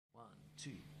2,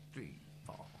 3,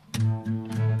 4.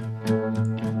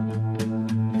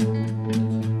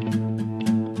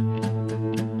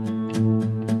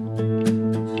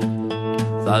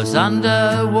 Those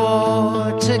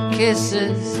underwater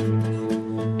kisses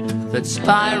that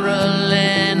spiral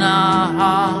in our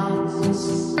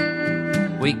hearts,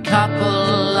 we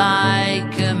couple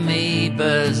like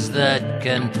amoebas that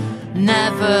can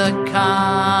never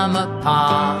come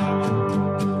apart.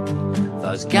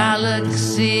 Those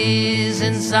galaxies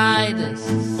inside us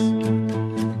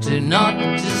do not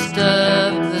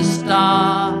disturb the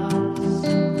stars.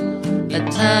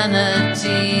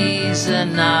 Eternity's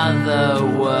another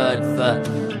word for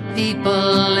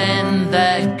people in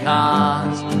their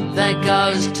cars. There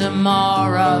goes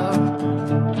tomorrow.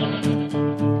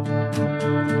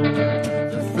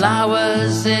 The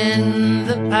flowers in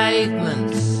the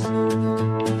pavements,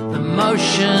 the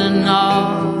motion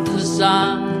of the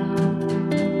sun,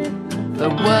 the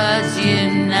words you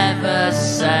never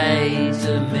say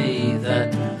to me, the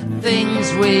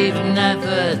things we've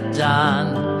never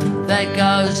done. There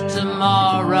goes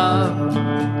tomorrow.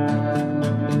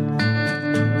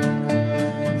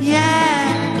 Yeah.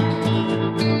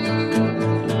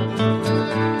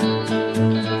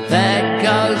 There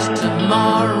goes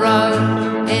tomorrow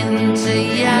into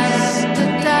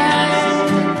yesterday.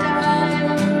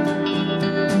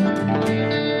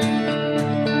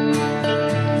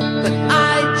 But I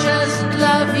just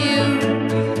love you.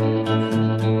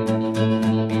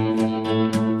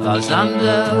 Those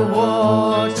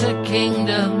underwater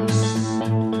kingdoms,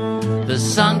 the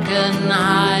sunken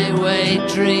highway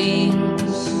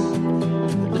dreams,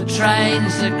 the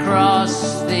trains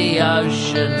across the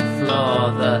ocean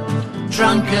floor, the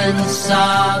drunken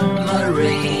submarines,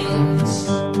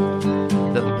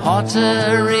 the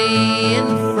pottery in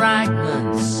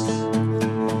fragments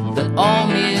that all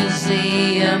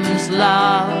museums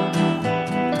love,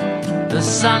 the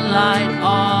sunlight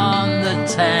on the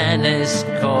tennis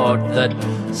court that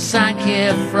sank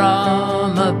here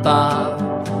from above.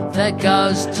 There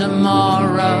goes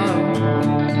tomorrow.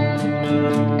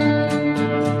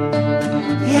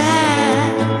 Yeah.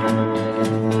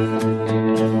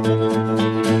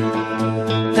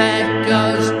 There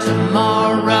goes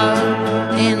tomorrow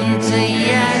into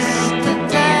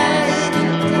yesterday.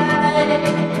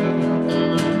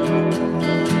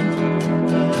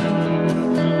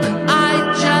 But I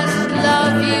just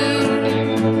love you.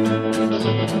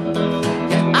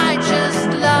 Yeah, I just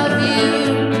love you.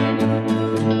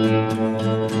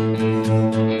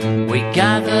 We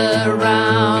gather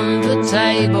round the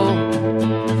table,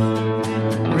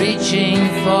 reaching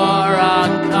for our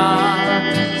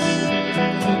cards.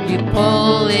 You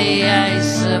pull the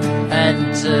ace of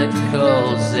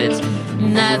pentacles. It's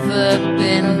never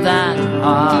been that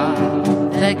hard.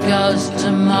 There goes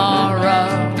tomorrow.